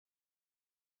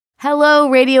Hello,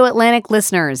 Radio Atlantic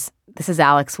listeners. This is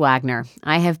Alex Wagner.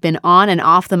 I have been on and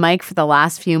off the mic for the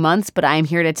last few months, but I'm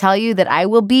here to tell you that I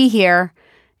will be here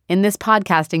in this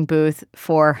podcasting booth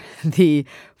for the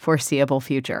foreseeable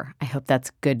future. I hope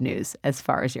that's good news as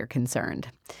far as you're concerned.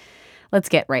 Let's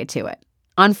get right to it.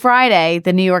 On Friday,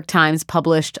 the New York Times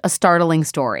published a startling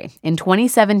story. In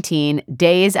 2017,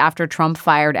 days after Trump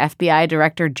fired FBI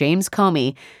Director James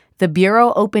Comey, the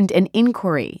Bureau opened an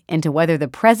inquiry into whether the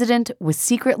president was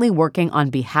secretly working on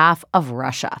behalf of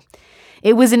Russia.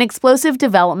 It was an explosive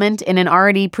development in an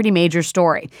already pretty major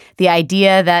story. The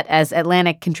idea that, as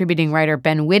Atlantic contributing writer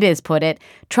Ben Wittes put it,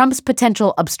 Trump's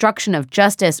potential obstruction of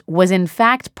justice was in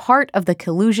fact part of the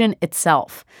collusion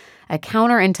itself. A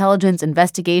counterintelligence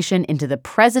investigation into the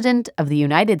president of the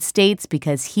United States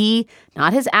because he,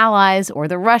 not his allies or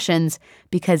the Russians,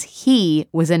 because he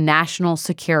was a national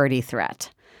security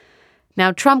threat.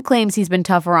 Now, Trump claims he's been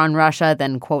tougher on Russia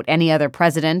than, quote, any other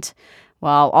president,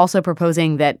 while also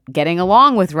proposing that getting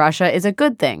along with Russia is a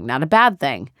good thing, not a bad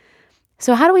thing.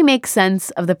 So how do we make sense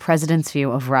of the president's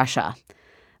view of Russia?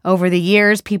 Over the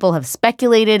years, people have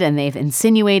speculated and they've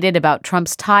insinuated about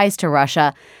Trump's ties to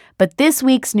Russia, but this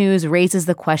week's news raises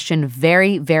the question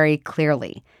very, very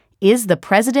clearly. Is the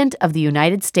president of the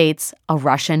United States a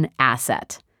Russian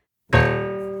asset?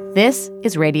 This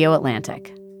is Radio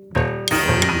Atlantic.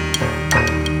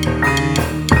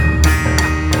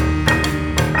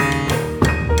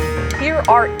 Here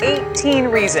are 18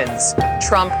 reasons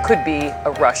Trump could be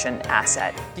a Russian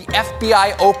asset. The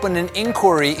FBI opened an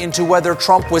inquiry into whether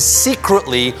Trump was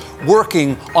secretly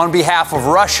working on behalf of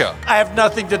Russia. I have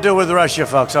nothing to do with Russia,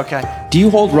 folks, okay? Do you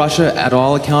hold Russia at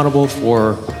all accountable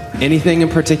for anything in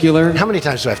particular? How many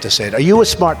times do I have to say it? Are you a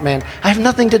smart man? I have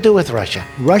nothing to do with Russia.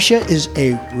 Russia is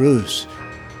a ruse.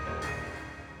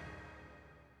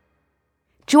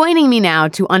 Joining me now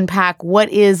to unpack what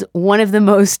is one of the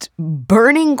most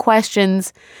burning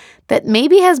questions that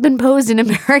maybe has been posed in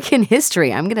American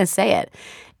history, I'm going to say it,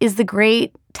 is the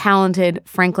great, talented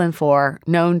Franklin Foer,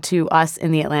 known to us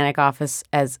in the Atlantic office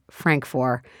as Frank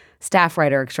Foer, staff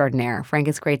writer extraordinaire. Frank,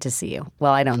 it's great to see you.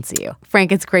 Well, I don't see you.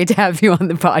 Frank, it's great to have you on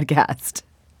the podcast.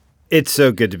 It's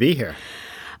so good to be here.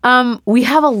 We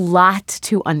have a lot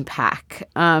to unpack.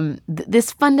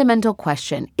 This fundamental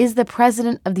question, is the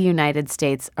president of the United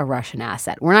States a Russian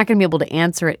asset? We're not going to be able to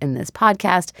answer it in this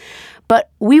podcast,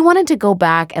 but we wanted to go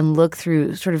back and look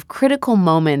through sort of critical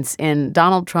moments in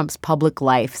Donald Trump's public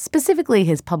life, specifically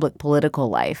his public political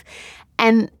life.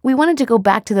 And we wanted to go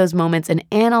back to those moments and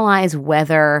analyze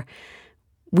whether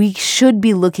we should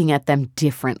be looking at them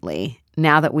differently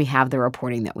now that we have the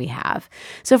reporting that we have.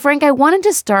 So, Frank, I wanted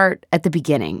to start at the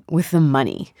beginning with the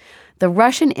money, the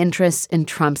Russian interests in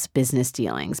Trump's business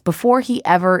dealings before he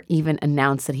ever even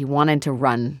announced that he wanted to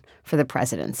run for the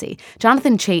presidency.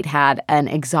 Jonathan Chait had an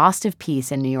exhaustive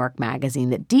piece in New York Magazine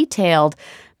that detailed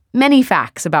many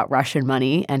facts about Russian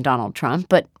money and Donald Trump,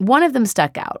 but one of them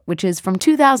stuck out, which is from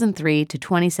 2003 to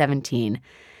 2017.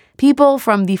 People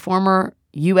from the former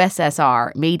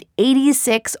USSR made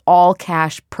 86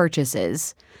 all-cash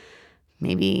purchases,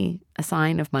 maybe a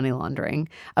sign of money laundering,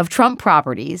 of Trump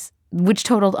properties, which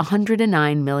totaled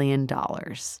 $109 million.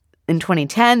 In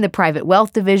 2010, the private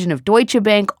wealth division of Deutsche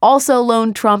Bank also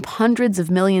loaned Trump hundreds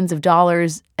of millions of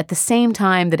dollars at the same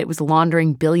time that it was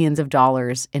laundering billions of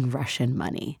dollars in Russian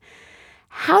money.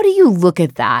 How do you look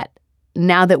at that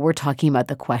now that we're talking about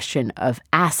the question of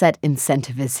asset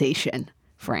incentivization,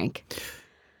 Frank?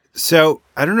 So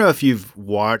I don't know if you've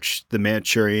watched The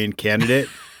Manchurian Candidate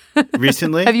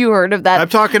recently. Have you heard of that? I'm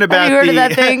talking about Have you heard of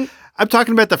that thing? I'm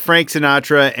talking about the Frank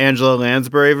Sinatra, Angela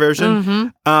Lansbury version.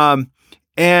 Mm-hmm.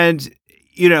 And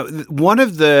you know, one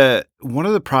of the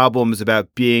problems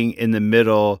about being in the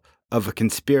middle of a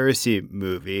conspiracy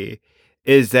movie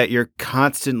is that you're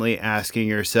constantly asking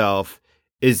yourself,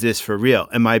 is this for real?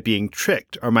 Am I being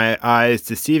tricked? Are my eyes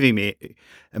deceiving me?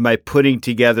 Am I putting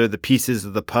together the pieces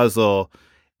of the puzzle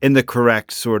in the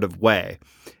correct sort of way?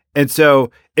 And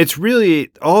so it's really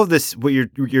all of this, what you're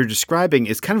describing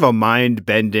is kind of a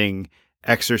mind-bending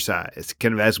exercise.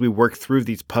 Kind of as we work through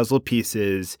these puzzle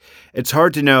pieces, it's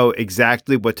hard to know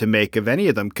exactly what to make of any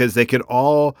of them because they could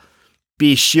all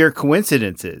be sheer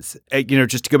coincidences. You know,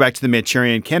 just to go back to the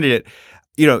Manchurian Candidate,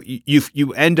 you know,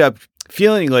 you end up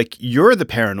feeling like you're the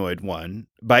paranoid one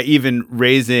by even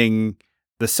raising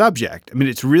the subject. I mean,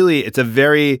 it's a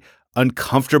very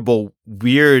uncomfortable,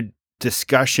 weird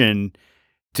discussion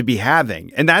to be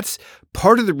having. And that's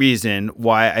part of the reason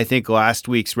why I think last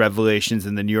week's revelations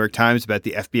in the New York Times about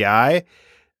the FBI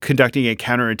conducting a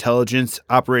counterintelligence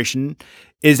operation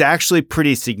is actually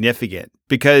pretty significant,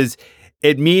 because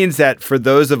it means that for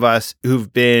those of us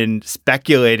who've been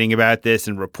speculating about this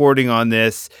and reporting on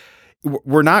this,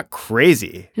 we're not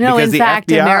crazy. No, because in fact,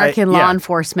 FBI, American law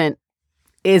enforcement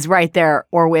is right there,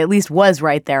 or at least was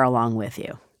right there along with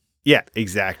you. Yeah,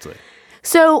 exactly.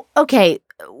 So, okay,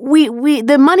 we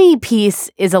the money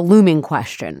piece is a looming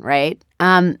question, right?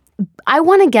 I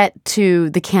want to get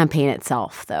to the campaign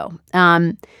itself, though.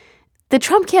 The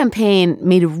Trump campaign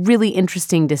made a really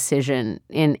interesting decision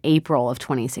in April of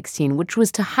 2016, which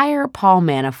was to hire Paul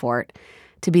Manafort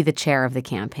to be the chair of the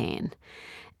campaign.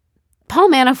 Paul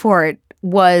Manafort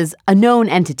was a known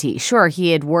entity. Sure, he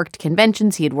had worked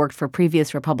conventions, he had worked for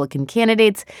previous Republican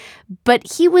candidates, but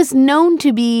he was known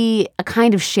to be a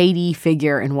kind of shady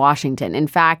figure in Washington. In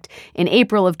fact, in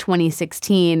April of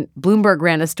 2016, Bloomberg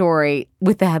ran a story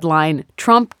with the headline,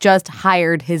 "Trump just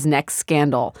hired his next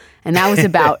scandal." And that was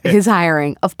about his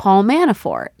hiring of Paul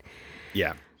Manafort.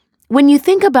 Yeah. When you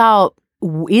think about,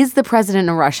 is the president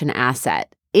a Russian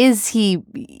asset? Is he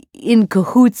in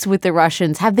cahoots with the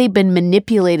Russians? Have they been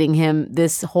manipulating him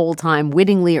this whole time,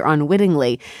 wittingly or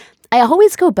unwittingly? I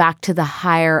always go back to the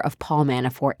hire of Paul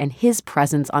Manafort and his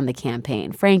presence on the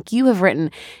campaign. Frank, you have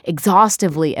written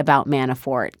exhaustively about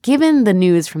Manafort, given the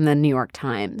news from the New York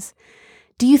Times.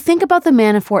 Do you think about the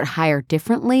Manafort hire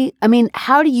differently? I mean,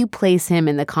 how do you place him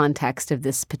in the context of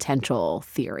this potential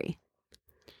theory?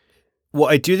 Well,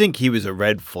 I do think he was a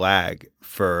red flag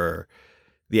for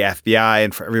the FBI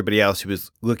and for everybody else who was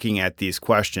looking at these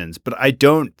questions. But I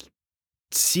don't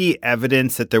see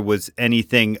evidence that there was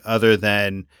anything other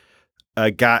than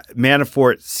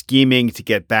Manafort scheming to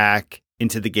get back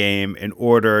into the game in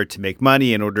order to make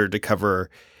money, in order to cover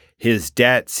his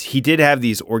debts. He did have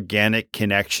these organic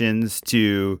connections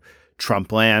to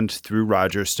Trumpland through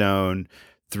Roger Stone,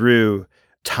 through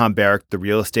Tom Barrack, the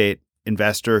real estate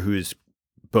investor who's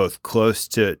both close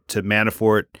to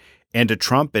Manafort and to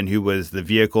Trump, and who was the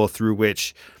vehicle through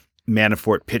which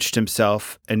Manafort pitched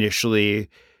himself initially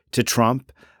to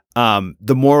Trump.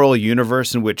 The moral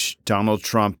universe in which Donald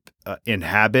Trump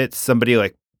inhabits, somebody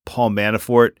like Paul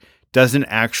Manafort doesn't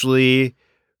actually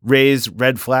raise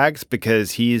red flags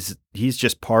because he's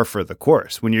just par for the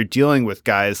course. When you're dealing with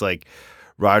guys like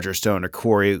Roger Stone or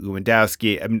Corey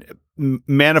Lewandowski, I mean,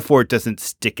 Manafort doesn't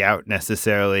stick out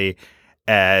necessarily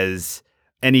as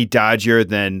any dodgier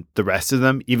than the rest of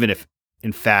them, even if,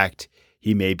 in fact,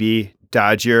 he may be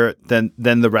dodgier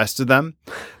than the rest of them.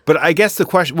 But I guess the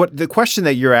question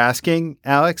that you're asking,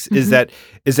 Alex, is that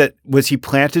was he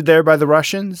planted there by the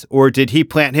Russians, or did he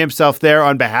plant himself there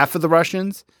on behalf of the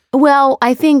Russians? Well,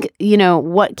 I think,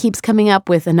 what keeps coming up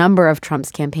with a number of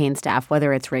Trump's campaign staff,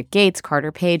 whether it's Rick Gates,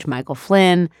 Carter Page, Michael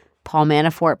Flynn, Paul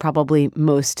Manafort, probably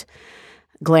most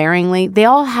glaringly, they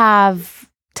all have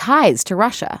ties to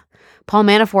Russia. Paul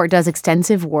Manafort does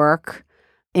extensive work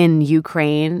in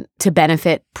Ukraine to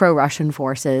benefit pro-Russian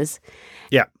forces.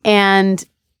 Yeah. And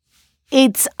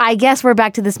I guess we're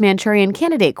back to this Manchurian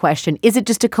candidate question. Is it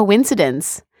just a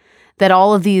coincidence that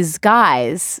all of these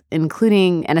guys,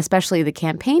 including and especially the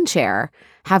campaign chair,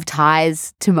 have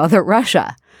ties to Mother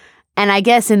Russia? And I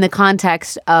guess in the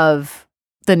context of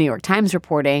the New York Times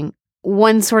reporting,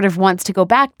 one sort of wants to go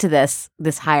back to this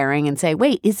hiring and say,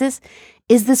 wait, is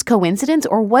this coincidence,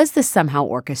 or was this somehow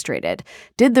orchestrated?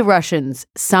 Did the Russians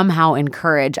somehow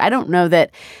encourage? I don't know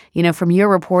that, from your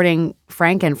reporting,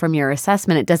 Frank, and from your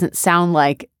assessment, it doesn't sound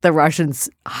like the Russians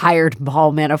hired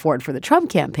Paul Manafort for the Trump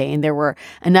campaign. There were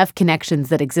enough connections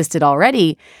that existed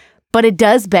already. But it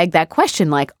does beg that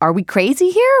question, like, are we crazy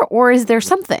here, or is there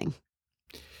something?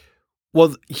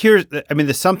 Well,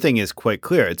 the something is quite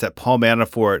clear. It's that Paul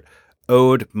Manafort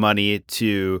owed money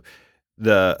to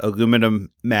the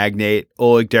aluminum magnate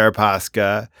Oleg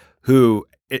Deripaska, who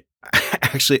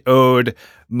actually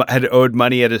had owed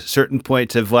money at a certain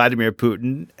point to Vladimir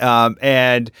Putin,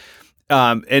 and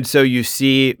so you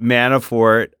see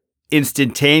Manafort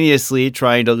instantaneously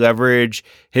trying to leverage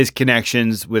his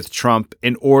connections with Trump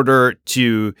in order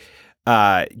to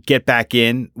get back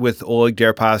in with Oleg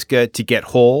Deripaska to get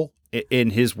whole, in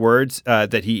his words,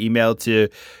 that he emailed to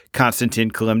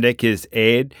Konstantin Kilimnik, his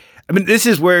aide. I mean, this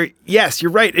is where, yes,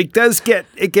 you're right. It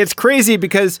gets crazy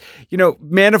because,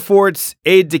 Manafort's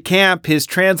aide de camp, his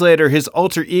translator, his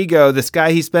alter ego, this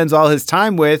guy he spends all his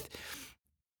time with,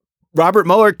 Robert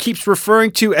Mueller keeps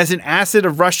referring to as an asset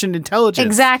of Russian intelligence.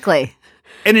 Exactly.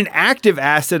 And an active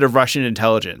asset of Russian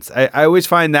intelligence. I always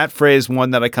find that phrase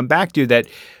one that I come back to, that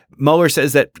Mueller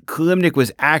says that Kilimnik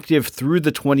was active through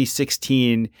the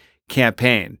 2016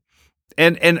 campaign.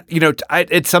 And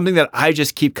it's something that I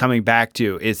just keep coming back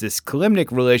to, is this Kilimnik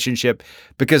relationship,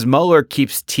 because Mueller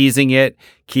keeps teasing it,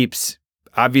 keeps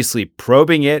obviously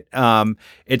probing it. When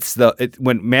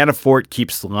Manafort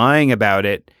keeps lying about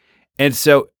it. And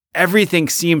so everything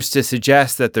seems to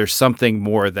suggest that there's something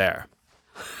more there.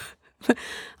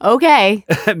 Okay.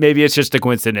 Maybe it's just a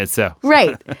coincidence, though.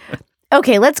 Right.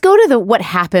 Okay, let's go to what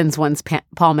happens once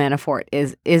Paul Manafort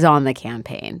is on the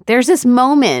campaign. There's this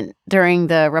moment during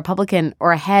the Republican,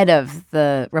 or ahead of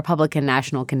the Republican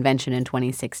National Convention in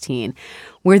 2016,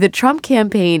 where the Trump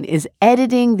campaign is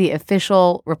editing the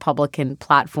official Republican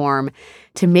platform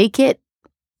to make it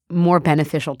more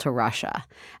beneficial to Russia,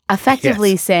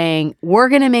 effectively saying, we're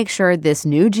going to make sure this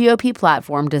new GOP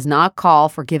platform does not call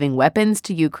for giving weapons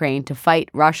to Ukraine to fight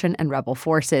Russian and rebel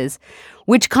forces,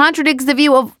 which contradicts the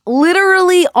view of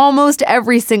literally almost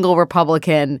every single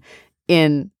Republican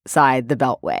inside the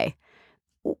Beltway.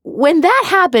 When that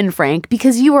happened, Frank,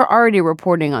 because you were already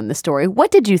reporting on the story,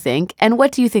 what did you think? And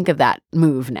what do you think of that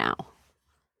move now?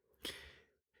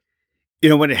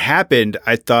 When it happened,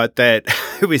 I thought that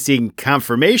I was seeing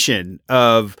confirmation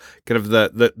of kind of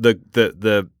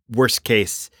the worst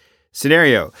case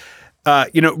scenario.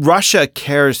 Russia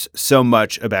cares so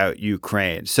much about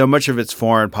Ukraine, so much of its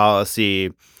foreign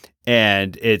policy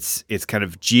and its kind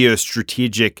of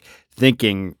geostrategic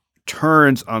thinking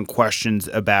turns on questions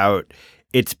about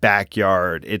its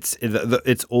backyard, its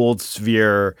old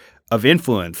sphere of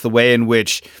influence, the way in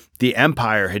which the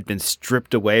empire had been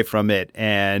stripped away from it,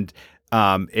 and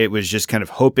it was just kind of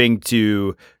hoping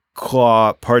to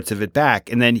claw parts of it back.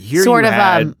 And then here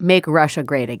make Russia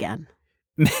great again,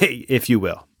 if you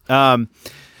will. And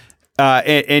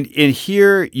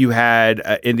here you had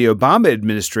in the Obama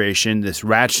administration this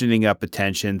ratcheting up of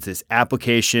tensions, this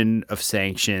application of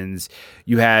sanctions.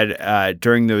 You had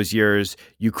during those years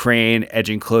Ukraine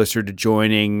edging closer to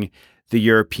joining the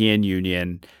European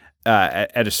Union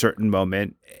at a certain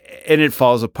moment, and it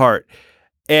falls apart.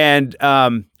 And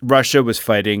Russia was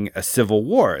fighting a civil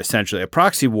war, essentially a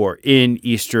proxy war in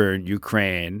eastern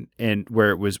Ukraine, and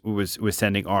where it was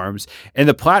sending arms. And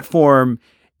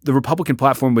the Republican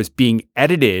platform, was being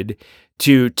edited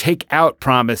to take out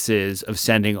promises of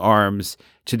sending arms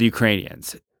to the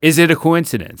Ukrainians. Is it a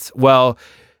coincidence? Well,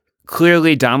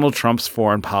 clearly Donald Trump's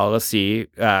foreign policy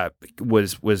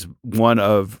was one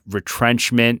of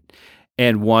retrenchment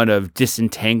and one of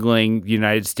disentangling the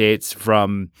United States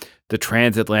from the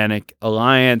transatlantic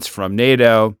alliance, from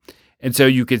NATO. And so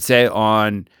you could say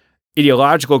on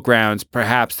ideological grounds,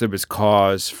 perhaps there was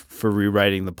cause for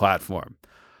rewriting the platform.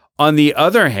 On the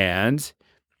other hand,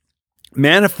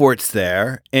 Manafort's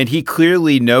there, and he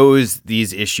clearly knows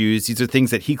these issues. These are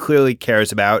things that he clearly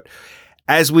cares about.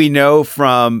 As we know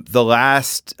from the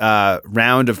last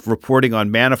round of reporting on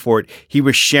Manafort, he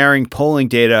was sharing polling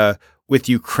data with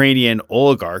Ukrainian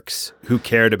oligarchs who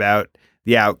cared about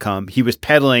the outcome. He was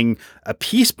peddling a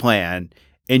peace plan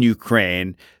in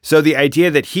Ukraine. So the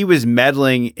idea that he was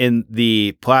meddling in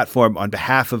the platform on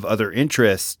behalf of other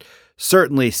interests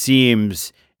certainly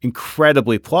seems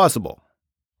incredibly plausible.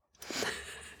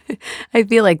 I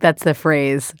feel like that's the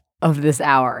phrase of this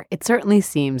hour. It certainly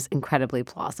seems incredibly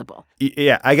plausible.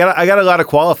 Yeah, I got a lot of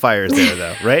qualifiers there,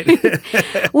 though, right?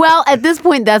 Well, at this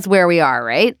point, that's where we are,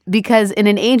 right? Because in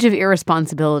an age of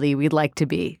irresponsibility, we'd like to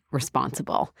be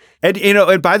responsible. And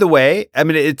and by the way, I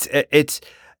mean it's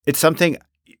something.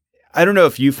 I don't know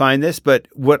if you find this, but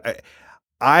what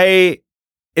I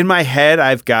in my head,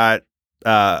 I've got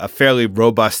a fairly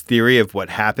robust theory of what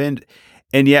happened.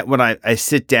 And yet when I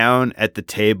sit down at the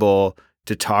table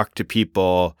to talk to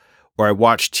people, or I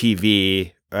watch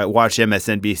TV, or I watch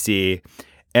MSNBC,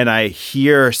 and I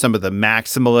hear some of the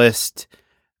maximalist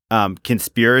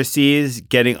conspiracies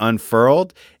getting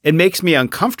unfurled, it makes me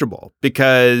uncomfortable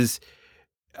because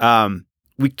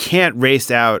we can't race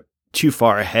out too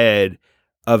far ahead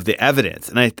of the evidence.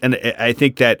 And I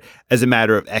think that as a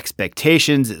matter of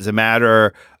expectations, as a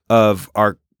matter of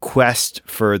our quest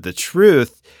for the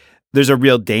truth, there's a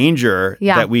real danger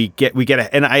that we get,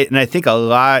 and I think a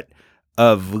lot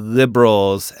of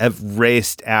liberals have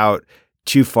raced out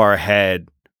too far ahead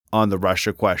on the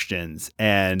Russia questions,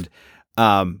 and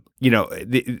having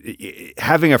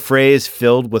a phrase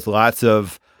filled with lots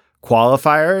of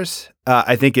qualifiers,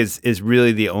 I think is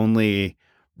really the only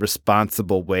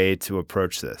responsible way to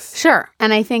approach this. Sure,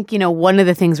 and I think one of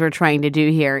the things we're trying to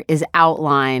do here is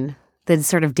outline the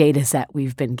sort of data set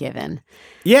we've been given.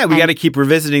 Yeah, we got to keep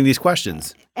revisiting these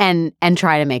questions. And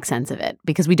try to make sense of it,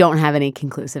 because we don't have any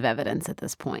conclusive evidence at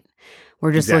this point.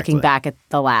 We're just looking back at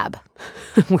the lab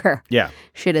where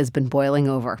shit has been boiling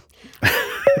over.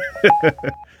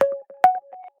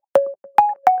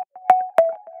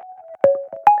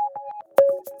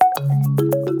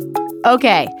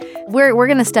 Okay, we're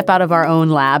going to step out of our own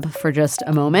lab for just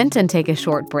a moment and take a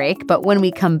short break. But when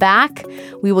we come back,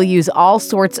 we will use all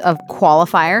sorts of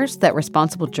qualifiers that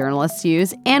responsible journalists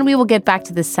use, and we will get back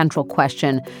to this central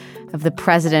question of the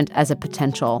president as a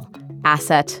potential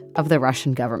asset of the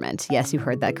Russian government. Yes, you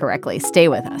heard that correctly. Stay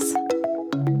with us.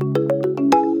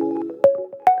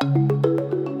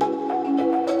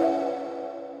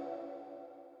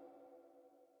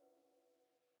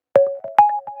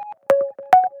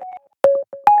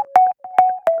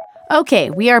 Okay,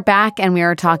 we are back and we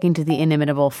are talking to the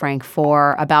inimitable Frank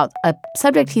Foer about a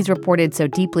subject he's reported so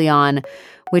deeply on,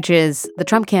 which is the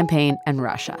Trump campaign and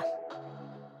Russia.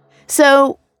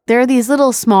 So there are these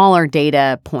little smaller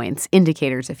data points,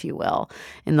 indicators, if you will,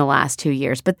 in the last 2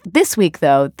 years. But this week,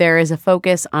 though, there is a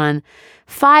focus on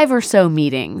 5 or so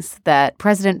meetings that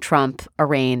President Trump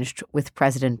arranged with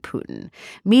President Putin,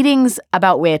 meetings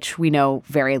about which we know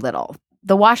very little.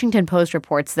 The Washington Post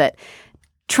reports that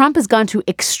Trump has gone to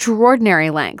extraordinary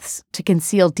lengths to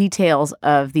conceal details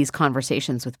of these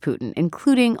conversations with Putin,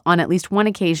 including, on at least one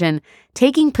occasion,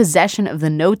 taking possession of the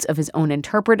notes of his own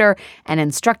interpreter and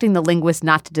instructing the linguist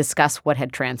not to discuss what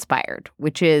had transpired,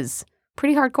 which is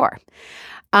pretty hardcore.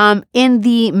 In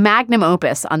the magnum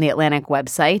opus on the Atlantic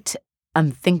website,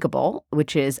 Unthinkable,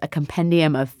 which is a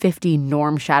compendium of 50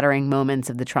 norm-shattering moments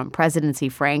of the Trump presidency,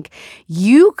 Frank,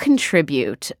 you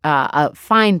contribute a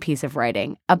fine piece of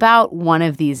writing about one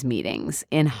of these meetings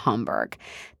in Hamburg.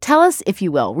 Tell us, if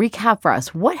you will, recap for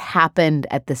us what happened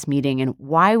at this meeting and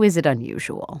why was it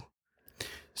unusual?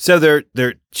 So there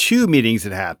are 2 meetings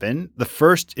that happened. The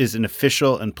first is an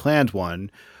official and planned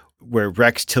one where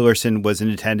Rex Tillerson was in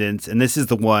attendance, and this is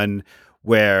the one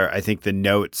where I think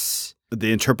the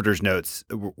interpreter's notes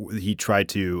he tried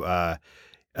to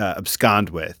abscond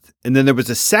with. And then there was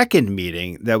a second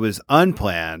meeting that was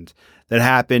unplanned that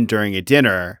happened during a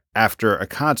dinner after a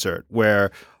concert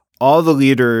where all the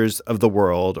leaders of the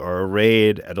world are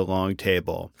arrayed at a long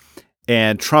table.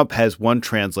 And Trump has one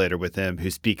translator with him who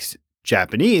speaks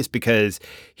Japanese because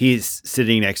he's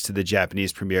sitting next to the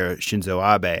Japanese Premier Shinzo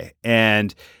Abe.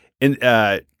 And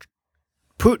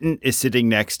Putin is sitting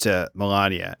next to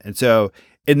Melania. And so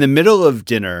in the middle of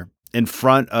dinner, in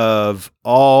front of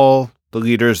all the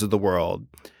leaders of the world,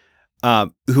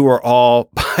 who are all,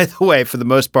 by the way, for the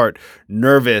most part,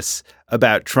 nervous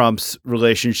about Trump's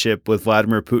relationship with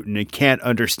Vladimir Putin and can't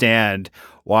understand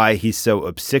why he's so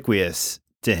obsequious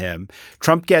to him,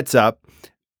 Trump gets up,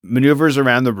 maneuvers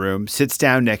around the room, sits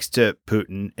down next to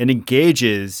Putin, and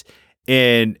engages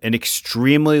in an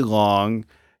extremely long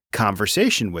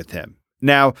conversation with him.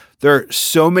 Now, there are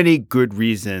so many good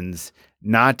reasons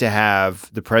not to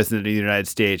have the president of the United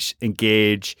States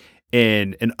engage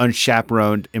in an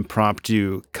unchaperoned,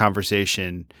 impromptu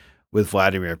conversation with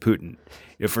Vladimir Putin.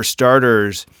 For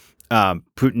starters,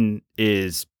 Putin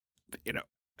is, an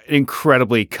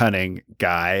incredibly cunning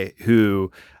guy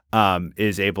who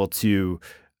is able to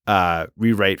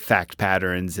rewrite fact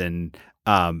patterns and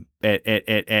has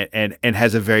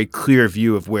a very clear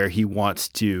view of where he wants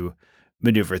to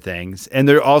maneuver things. And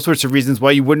there are all sorts of reasons why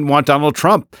you wouldn't want Donald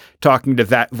Trump talking to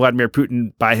Vladimir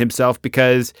Putin by himself,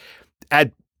 because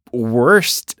at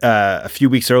worst, a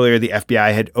few weeks earlier, the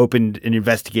FBI had opened an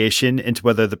investigation into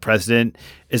whether the president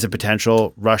is a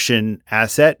potential Russian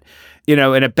asset. And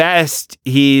at best,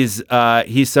 he's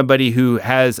somebody who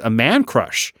has a man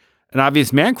crush, an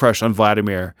obvious man crush on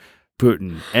Vladimir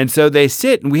Putin. And so they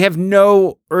sit, and we have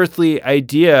no earthly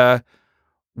idea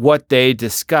what they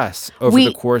discuss over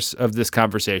the course of this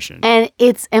conversation. And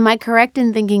am I correct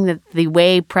in thinking that the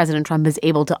way President Trump is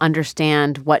able to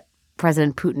understand what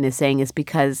President Putin is saying is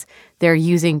because they're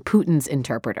using Putin's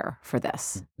interpreter for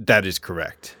this? That is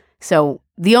correct. So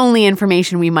the only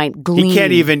information we might glean, he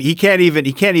can't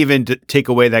even take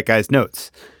away that guy's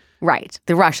notes. Right.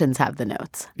 The Russians have the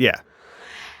notes. Yeah.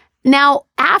 Now,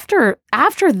 after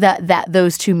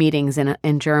those 2 meetings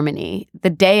in Germany, the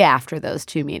day after those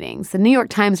 2 meetings, the New York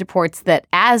Times reports that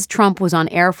as Trump was on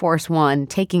Air Force One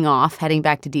taking off, heading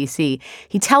back to D.C.,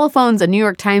 he telephones a New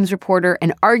York Times reporter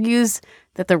and argues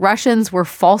that the Russians were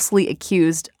falsely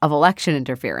accused of election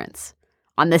interference.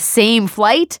 On the same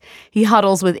flight, he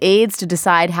huddles with aides to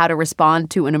decide how to respond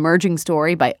to an emerging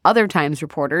story by other Times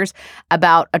reporters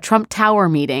about a Trump Tower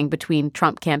meeting between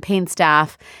Trump campaign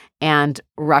staff and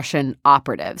Russian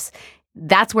operatives.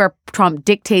 That's where Trump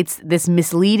dictates this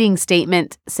misleading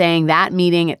statement saying that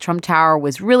meeting at Trump Tower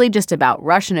was really just about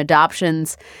Russian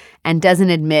adoptions and doesn't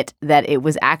admit that it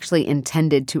was actually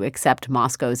intended to accept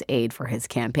Moscow's aid for his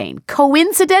campaign.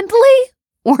 Coincidentally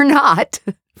or not,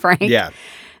 Frank? Yeah.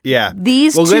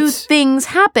 These 2 things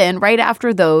happen right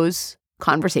after those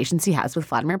conversations he has with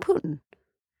Vladimir Putin.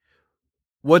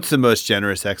 What's the most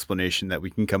generous explanation that we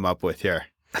can come up with here?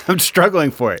 I'm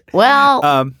struggling for it. Well,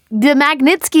 the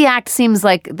Magnitsky Act seems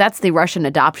like that's the Russian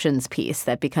adoptions piece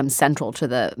that becomes central to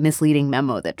the misleading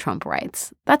memo that Trump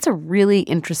writes. That's a really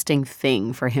interesting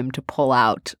thing for him to pull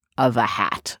out of a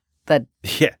hat the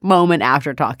moment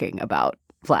after talking about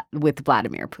with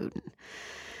Vladimir Putin.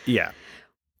 Yeah.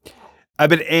 All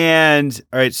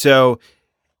right, so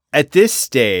at this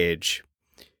stage,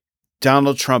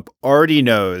 Donald Trump already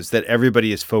knows that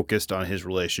everybody is focused on his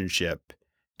relationship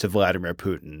to Vladimir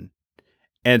Putin.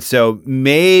 And so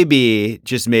maybe,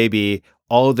 just maybe,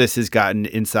 all of this has gotten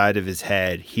inside of his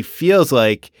head. He feels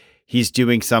like he's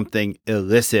doing something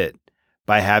illicit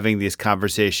by having these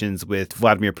conversations with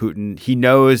Vladimir Putin. He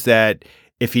knows that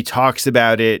if he talks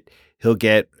about it, he'll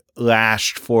get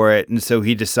lashed for it. And so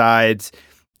he decides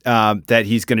that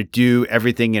he's going to do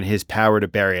everything in his power to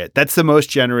bury it. That's the most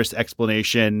generous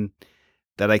explanation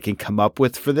that I can come up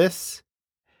with for this.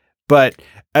 But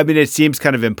I mean, it seems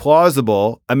kind of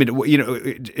implausible. I mean, you know,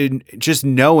 just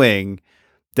knowing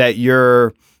that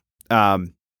you're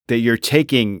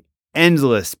taking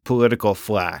endless political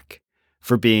flack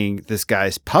for being this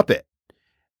guy's puppet.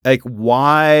 Like,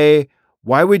 why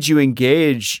would you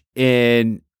engage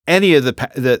in any of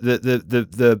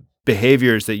the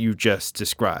behaviors that you just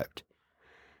described?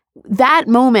 That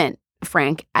moment,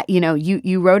 Frank, you know,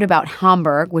 you wrote about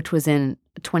Hamburg, which was in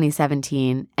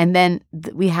 2017, and then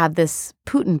we had this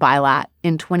Putin bilat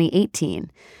in 2018.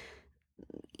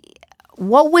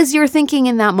 What was your thinking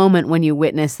in that moment when you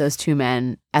witnessed those two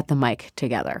men at the mic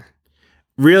together?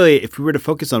 Really, if we were to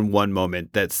focus on one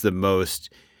moment, that's the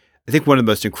most, I think one of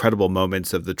the most incredible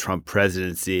moments of the Trump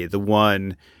presidency, the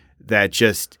one that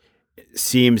just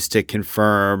seems to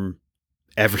confirm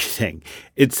everything.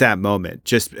 It's that moment,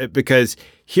 just because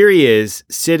here he is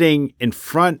sitting in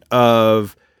front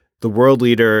of the world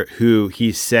leader who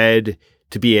he said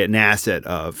to be an asset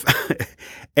of.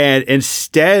 And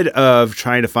instead of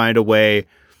trying to find a way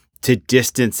to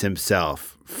distance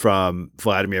himself from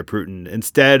Vladimir Putin,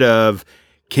 instead of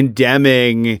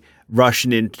condemning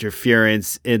Russian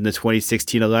interference in the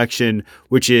 2016 election,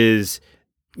 which is,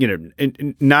 you know,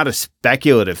 not a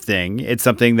speculative thing. It's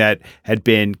something that had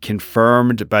been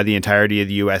confirmed by the entirety of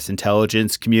the U.S.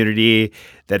 intelligence community,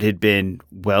 that had been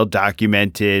well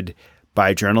documented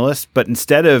by journalists. But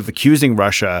instead of accusing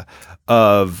Russia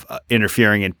of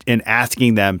interfering and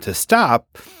asking them to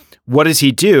stop, what does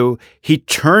he do? He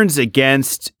turns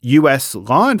against U.S.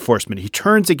 law enforcement. He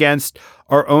turns against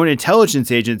our own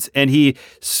intelligence agents, and he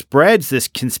spreads this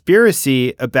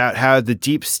conspiracy about how the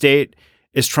deep state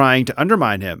is trying to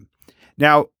undermine him.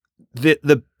 Now,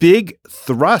 the big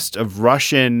thrust of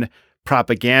Russian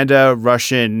propaganda,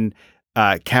 Russian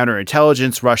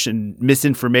counterintelligence, Russian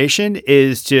misinformation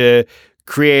is to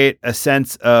create a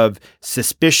sense of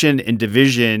suspicion and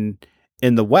division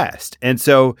in the West. And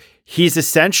so he's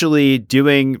essentially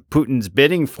doing Putin's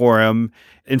bidding for him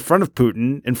in front of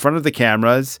Putin, in front of the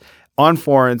cameras, on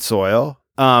foreign soil.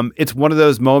 It's one of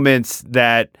those moments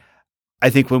that I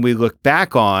think when we look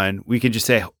back on, we can just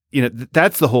say, you know,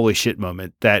 that's the holy shit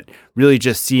moment that really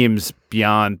just seems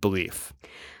beyond belief.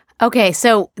 Okay,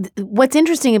 so what's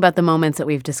interesting about the moments that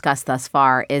we've discussed thus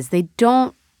far is they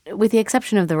don't, with the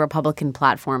exception of the Republican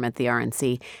platform at the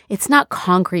RNC, it's not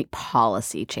concrete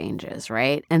policy changes,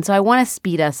 right? And so I want to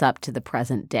speed us up to the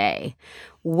present day,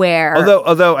 where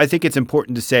although I think it's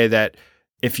important to say that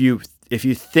if you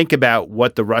think about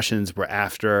what the Russians were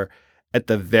after at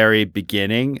the very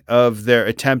beginning of their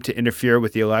attempt to interfere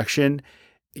with the election,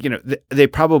 you know, they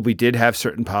probably did have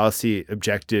certain policy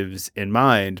objectives in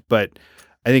mind, but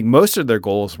I think most of their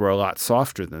goals were a lot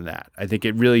softer than that. I think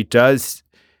it really does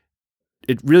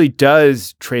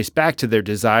trace back to their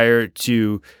desire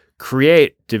to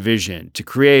create division, to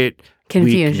create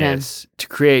confusion, weakness, to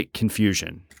create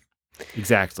confusion.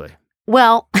 Exactly.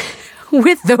 Well,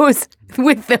 with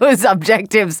those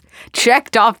objectives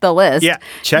checked off the list,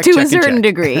 to a certain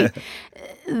degree,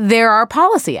 there are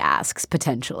policy asks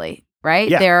potentially, right?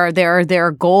 Yeah. There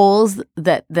are goals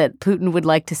that Putin would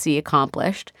like to see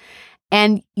accomplished.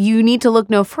 And you need to look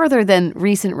no further than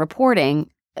recent reporting,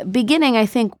 beginning, I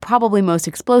think, probably most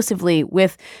explosively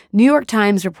with New York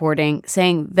Times reporting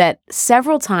saying that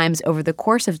several times over the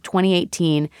course of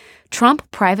 2018, Trump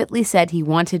privately said he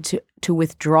wanted to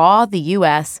withdraw the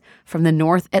U.S. from the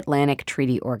North Atlantic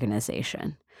Treaty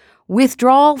Organization.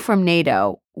 Withdrawal from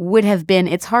NATO would have been,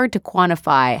 it's hard to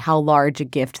quantify how large a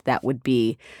gift that would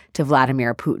be to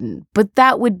Vladimir Putin, but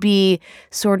that would be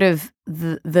sort of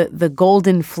the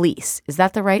golden fleece. Is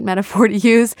that the right metaphor to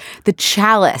use? The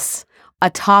chalice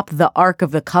atop the Ark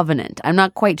of the Covenant. I'm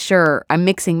not quite sure. I'm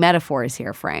mixing metaphors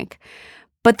here, Frank.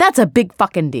 But that's a big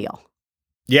fucking deal.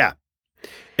 Yeah.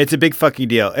 It's a big fucking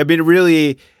deal. I mean,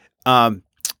 really, the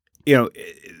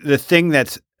thing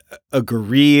that's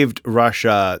aggrieved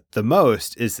Russia the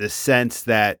most is the sense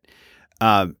that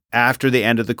after the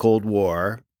end of the Cold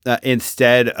War,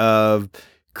 instead of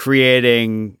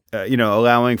creating,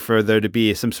 allowing for there to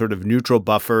be some sort of neutral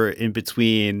buffer in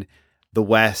between the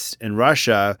West and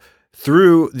Russia,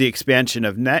 through the expansion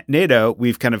of NATO,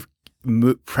 we've kind of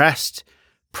pressed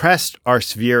our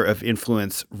sphere of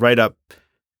influence right up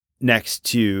next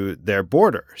to their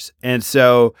borders. And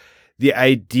so the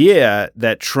idea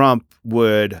that Trump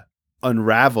would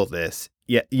unravel this,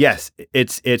 yes,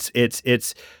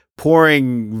 it's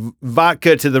pouring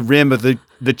vodka to the rim of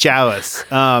the chalice.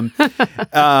 And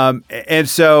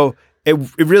so it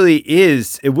really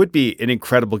is, it would be an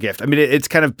incredible gift. I mean, it's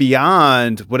kind of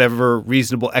beyond whatever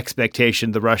reasonable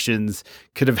expectation the Russians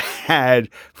could have had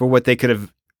for what they could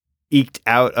have eked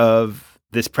out of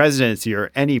this presidency or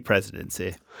any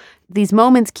presidency. These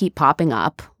moments keep popping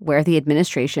up where the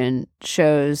administration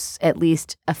shows at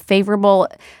least a favorable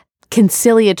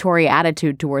conciliatory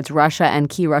attitude towards Russia and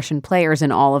key Russian players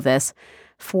in all of this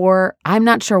for I'm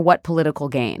not sure what political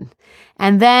gain.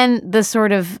 And then the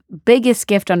sort of biggest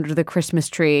gift under the Christmas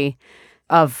tree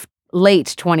of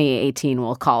late 2018,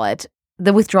 we'll call it,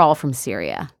 the withdrawal from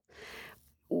Syria.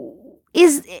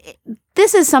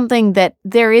 This is something that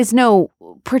there is no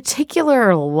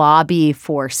particular lobby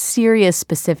for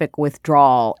Syria-specific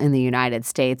withdrawal in the United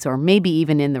States or maybe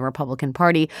even in the Republican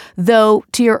Party, though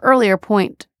to your earlier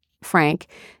point, Frank,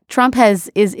 Trump is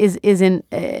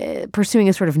pursuing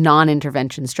a sort of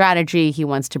non-intervention strategy. He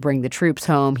wants to bring the troops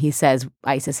home. He says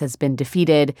ISIS has been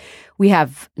defeated. We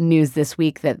have news this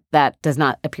week that does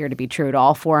not appear to be true at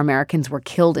all. 4 Americans were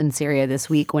killed in Syria this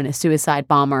week when a suicide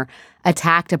bomber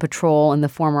attacked a patrol in the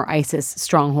former ISIS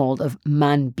stronghold of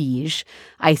Manbij.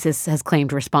 ISIS has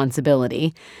claimed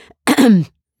responsibility.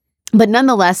 But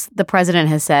nonetheless, the president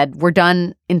has said we're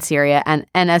done in Syria,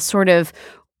 and a sort of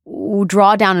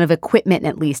drawdown of equipment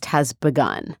at least has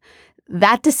begun.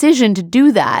 That decision to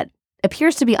do that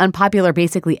appears to be unpopular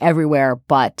basically everywhere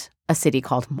but a city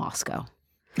called Moscow.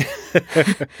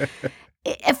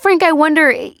 Frank, I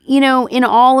wonder, in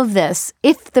all of this,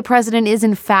 if the president is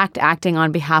in fact acting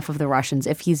on behalf of the Russians,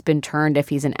 if he's been turned, if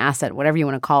he's an asset, whatever you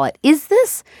want to call it, is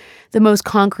this the most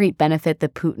concrete benefit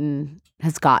that Putin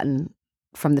has gotten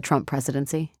from the Trump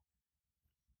presidency?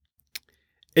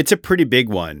 It's a pretty big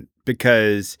one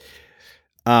because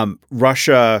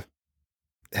Russia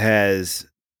has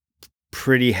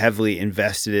pretty heavily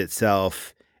invested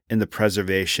itself in the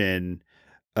preservation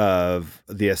of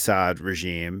the Assad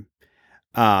regime.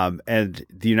 And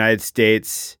the United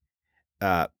States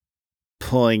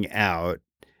pulling out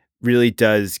really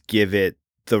does give it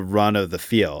the run of the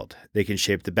field. They can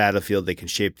shape the battlefield. They can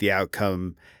shape the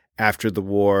outcome after the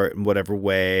war in whatever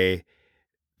way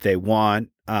they want.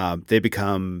 They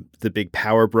become the big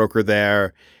power broker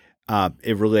there.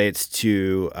 It relates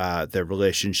to their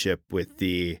relationship with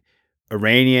the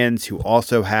Iranians, who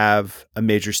also have a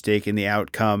major stake in the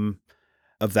outcome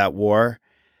of that war.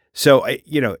 So,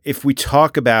 if we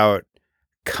talk about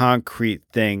concrete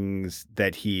things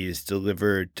that he's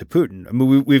delivered to Putin, I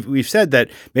mean, we've said that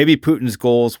maybe Putin's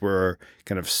goals were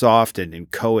kind of soft and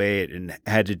inchoate and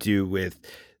had to do with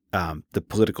the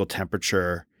political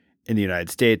temperature in the United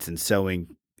States and sowing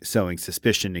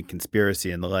suspicion and conspiracy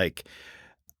and the like.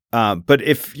 But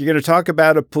if you're going to talk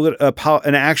about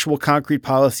an actual concrete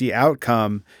policy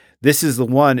outcome, this is the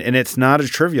one, and it's not a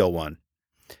trivial one.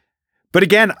 But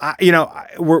again,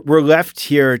 we're left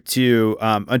here to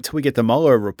until we get the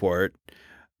Mueller report,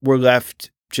 we're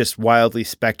left just wildly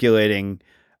speculating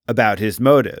about his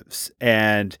motives,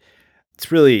 and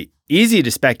it's really easy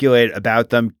to speculate about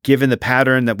them given the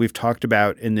pattern that we've talked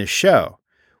about in this show.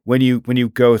 When you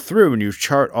go through and you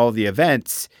chart all the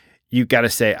events, you got to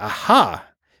say, aha,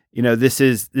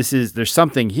 there's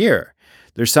something here.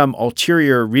 There's some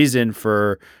ulterior reason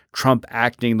for Trump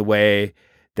acting the way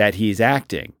that he's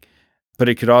acting. But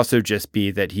it could also just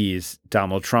be that he's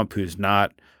Donald Trump, who's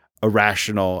not a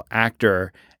rational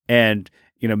actor. And,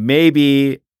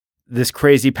 maybe this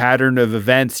crazy pattern of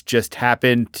events just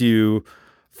happened to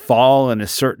fall in a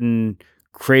certain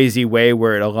crazy way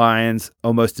where it aligns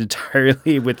almost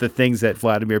entirely with the things that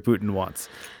Vladimir Putin wants.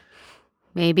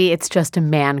 Maybe it's just a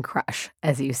man crush,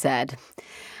 as you said.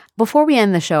 Before we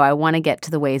end the show, I want to get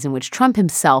to the ways in which Trump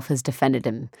himself has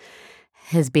defended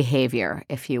his behavior,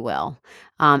 if you will.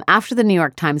 After the New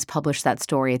York Times published that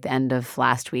story at the end of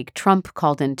last week, Trump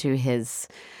called into his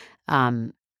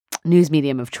news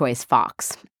medium of choice,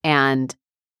 Fox, and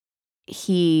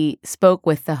he spoke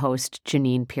with the host,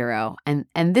 Jeanine Pirro. And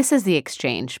this is the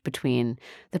exchange between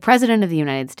the President of the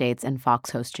United States and Fox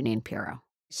host Jeanine Pirro.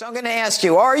 So I'm going to ask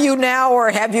you, are you now or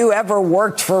have you ever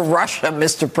worked for Russia,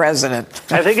 Mr. President?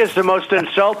 I think it's the most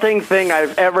insulting thing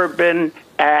I've ever been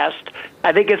asked.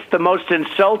 I think it's the most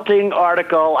insulting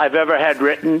article I've ever had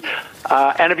written.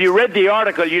 And if you read the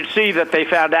article, you'd see that they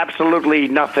found absolutely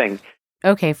nothing.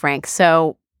 Okay, Frank.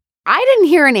 So I didn't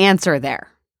hear an answer there.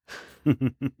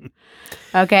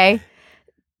 Okay.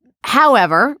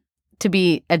 However, to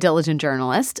be a diligent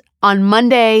journalist, on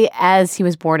Monday, as he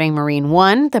was boarding Marine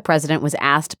One, the president was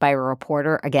asked by a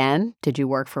reporter again, did you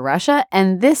work for Russia?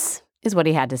 And this is what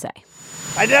he had to say.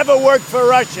 I never worked for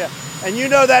Russia. And you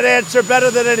know that answer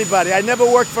better than anybody. I never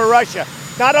worked for Russia.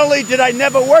 Not only did I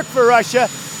never work for Russia,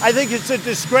 I think it's a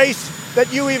disgrace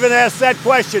that you even asked that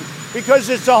question because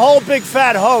it's a whole big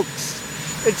fat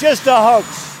hoax. It's just a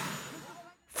hoax.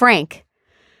 Frank,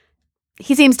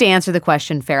 he seems to answer the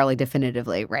question fairly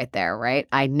definitively right there, right?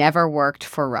 I never worked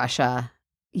for Russia.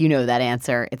 You know that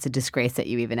answer. It's a disgrace that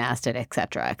you even asked it, et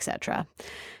cetera, et cetera.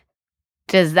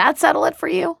 Does that settle it for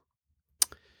you?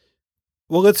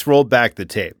 Well, let's roll back the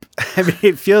tape. I mean,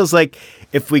 it feels like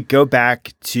if we go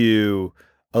back to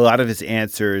a lot of his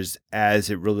answers as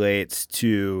it relates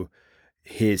to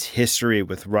his history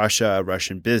with Russia,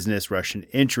 Russian business, Russian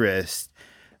interests,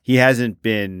 he hasn't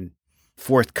been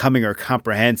forthcoming or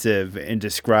comprehensive in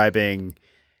describing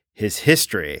his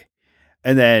history.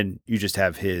 And then you just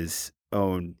have his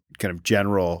own kind of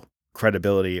general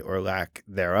credibility or lack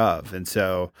thereof. And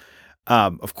so,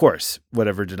 of course,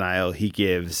 whatever denial he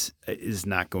gives is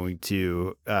not going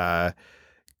to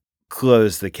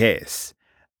close the case.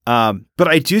 But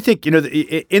I do think,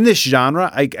 in this genre,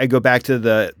 I go back to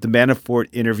the Manafort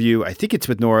interview. I think it's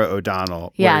with Norah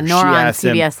O'Donnell. Yeah, Norah on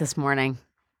CBS this morning.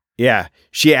 Yeah,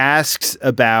 she asks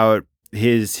about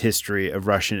his history of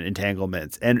Russian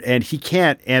entanglements, and he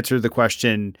can't answer the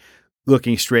question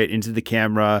looking straight into the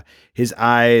camera. His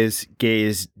eyes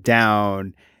gaze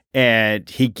down, and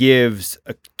he gives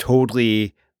a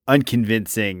totally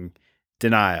unconvincing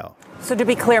denial. So to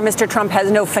be clear, Mr. Trump has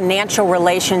no financial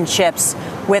relationships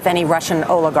with any Russian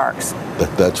oligarchs.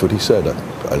 That's what he said.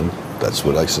 That's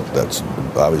what I said. That's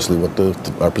obviously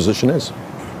what our position is.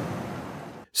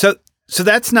 So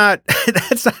that's not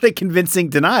a convincing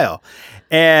denial.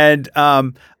 And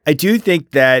I do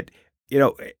think that,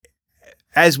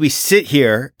 as we sit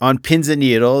here on pins and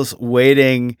needles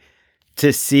waiting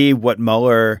to see what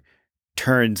Mueller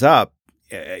turns up,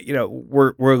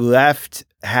 we're left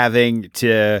having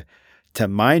to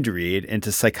mind read and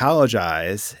to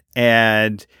psychologize.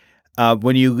 And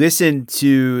when you listen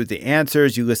to the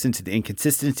answers, you listen to the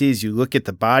inconsistencies, you look at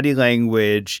the body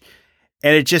language,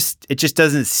 and it just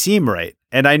doesn't seem right.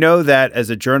 And I know that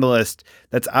as a journalist,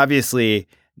 that's obviously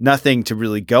nothing to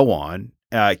really go on.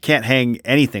 Can't hang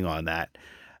anything on that.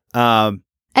 And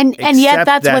yet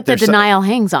that's what the denial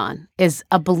hangs on, is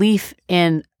a belief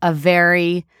in a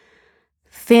very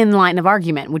thin line of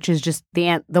argument, which is just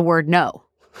the word no,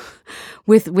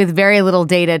 with very little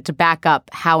data to back up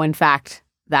how, in fact,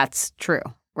 that's true.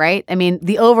 Right? I mean,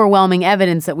 the overwhelming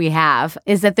evidence that we have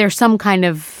is that there's some kind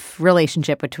of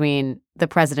relationship between the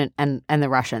president and the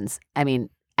Russians. I mean,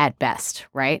 at best,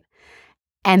 right?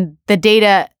 And the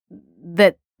data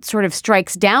that sort of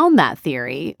strikes down that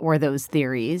theory or those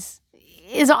theories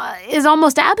is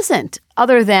almost absent,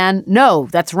 other than, no,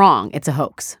 that's wrong. It's a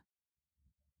hoax.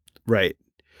 Right.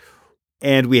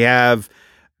 And we have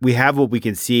what we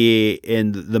can see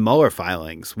in the Mueller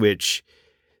filings, which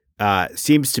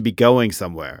seems to be going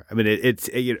somewhere. I mean,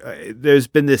 there's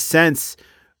been this sense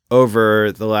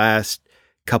over the last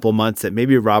couple months that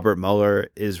maybe Robert Mueller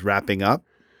is wrapping up,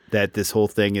 that this whole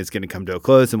thing is going to come to a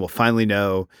close and we'll finally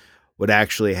know what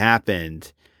actually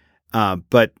happened.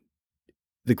 But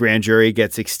the grand jury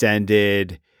gets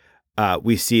extended.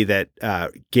 We see that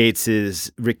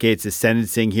Rick Gates's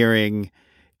sentencing hearing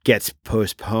gets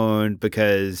postponed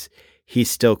because he's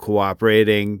still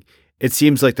cooperating. It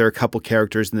seems like there are a couple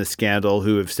characters in the scandal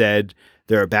who have said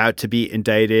they're about to be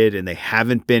indicted and they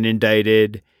haven't been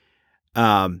indicted.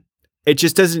 It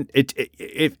just doesn't.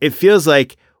 It feels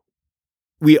like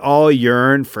we all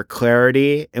yearn for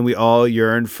clarity and we all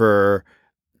yearn for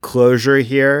closure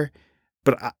here.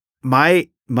 But my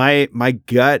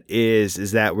gut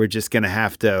is that we're just going to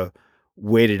have to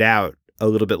wait it out a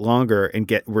little bit longer and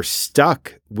we're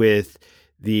stuck with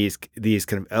these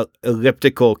kind of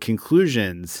elliptical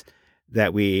conclusions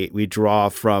that we draw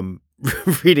from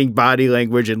reading body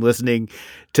language and listening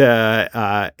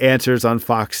to answers on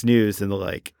Fox News and the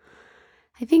like.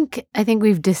 I think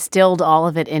we've distilled all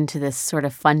of it into this sort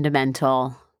of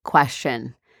fundamental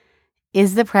question.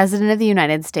 Is the president of the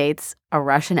United States a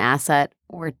Russian asset,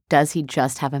 or does he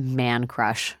just have a man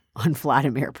crush on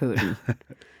Vladimir Putin?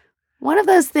 One of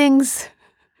those things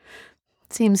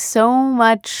seems so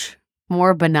much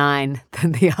more benign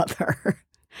than the other.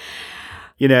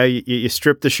 You know, you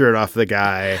strip the shirt off the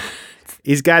guy.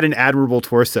 He's got an admirable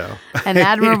torso. An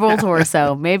admirable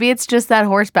torso. Maybe it's just that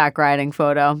horseback riding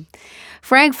photo.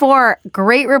 Frank Foer,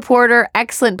 great reporter,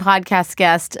 excellent podcast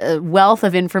guest, a wealth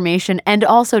of information, and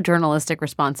also journalistic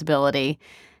responsibility.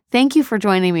 Thank you for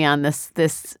joining me on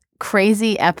this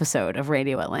crazy episode of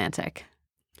Radio Atlantic.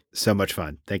 So much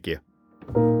fun. Thank you.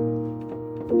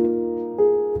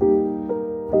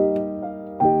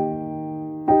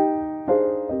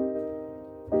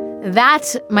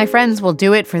 That, my friends, will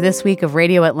do it for this week of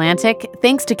Radio Atlantic.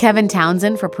 Thanks to Kevin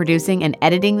Townsend for producing and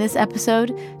editing this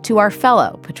episode, to our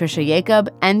fellow, Patricia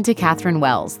Jacob, and to Catherine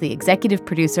Wells, the executive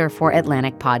producer for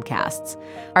Atlantic Podcasts.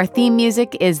 Our theme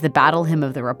music is the Battle Hymn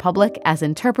of the Republic, as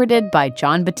interpreted by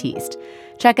John Batiste.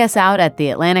 Check us out at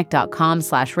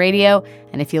theatlantic.com/radio,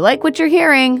 and if you like what you're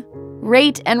hearing,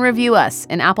 rate and review us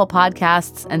in Apple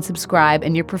Podcasts and subscribe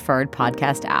in your preferred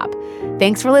podcast app.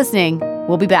 Thanks for listening.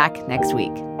 We'll be back next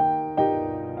week.